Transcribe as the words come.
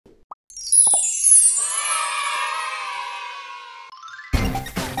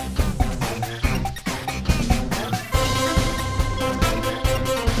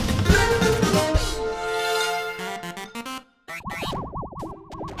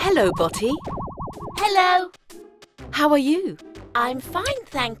Hello, Botty. Hello. How are you? I'm fine,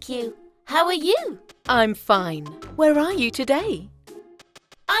 thank you. How are you? I'm fine. Where are you today?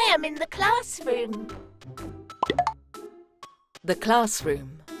 I am in the classroom. The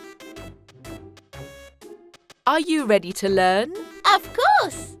classroom. Are you ready to learn? Of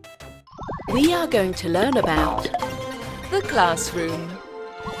course. We are going to learn about the classroom.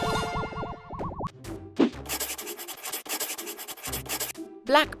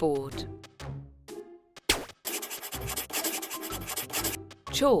 Blackboard.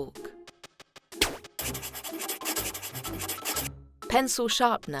 Chalk. Pencil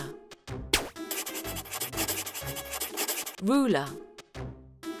sharpener. Ruler.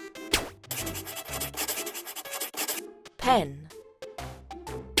 Pen.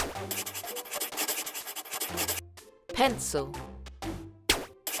 Pencil.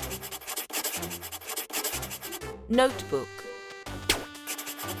 Notebook.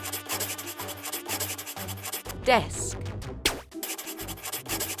 Desk.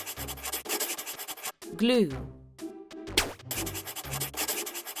 Glue.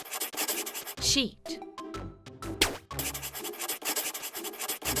 Sheet.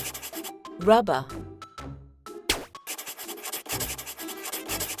 Rubber.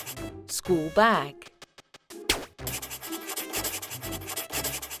 School bag.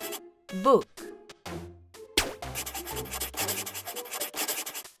 Book.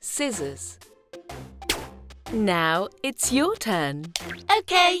 Scissors. Now it's your turn.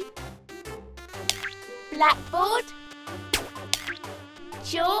 Okay. Blackboard.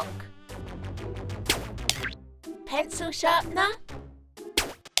 Chalk. Pencil sharpener.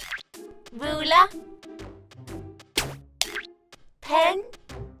 Ruler. Pen.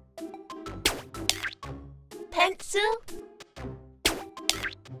 Pencil.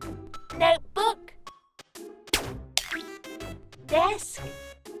 Notebook. Desk.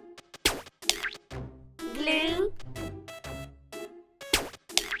 Glue.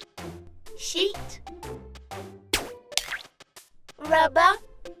 Sheet. Rubber.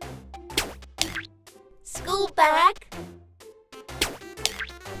 School bag.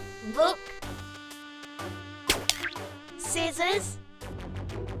 Book. Scissors.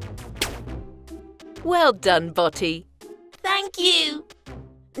 Well done, Botty. Thank you.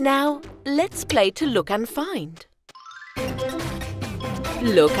 Now let's play to look and find.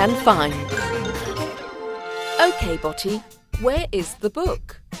 Look and find. Okay, Botty, where is the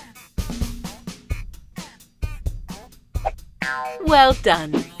book? Well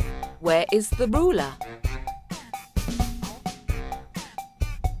done. Where is the ruler?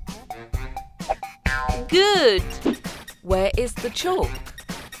 Good. Where is the chalk?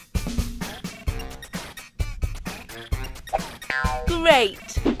 Great.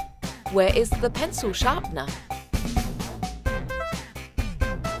 Where is the pencil sharpener?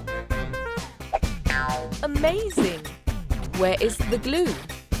 Amazing. Where is the glue?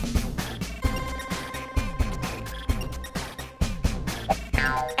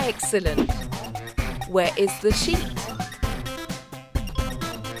 Excellent. Where is the sheet?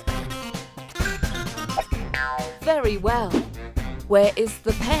 Very well. Where is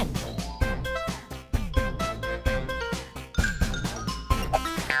the pen?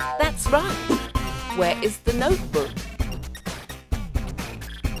 That's right. Where is the notebook?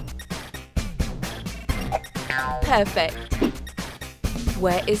 Perfect.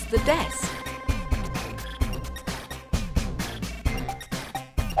 Where is the desk?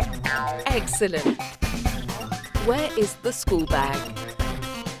 Excellent. Where is the school bag?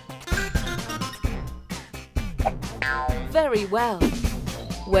 Very well.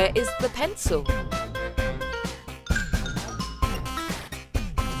 Where is the pencil?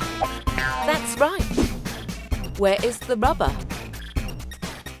 That's right. Where is the rubber?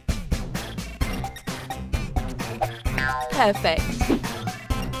 Perfect.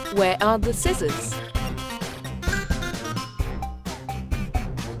 Where are the scissors?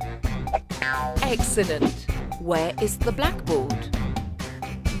 Excellent. Where is the blackboard?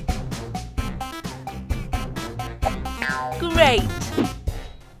 Great.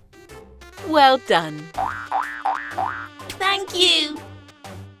 Well done. Thank you.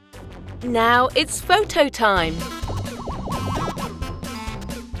 Now it's photo time.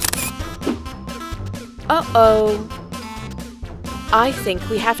 Uh-oh. I think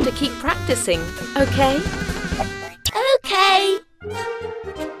we have to keep practicing, okay?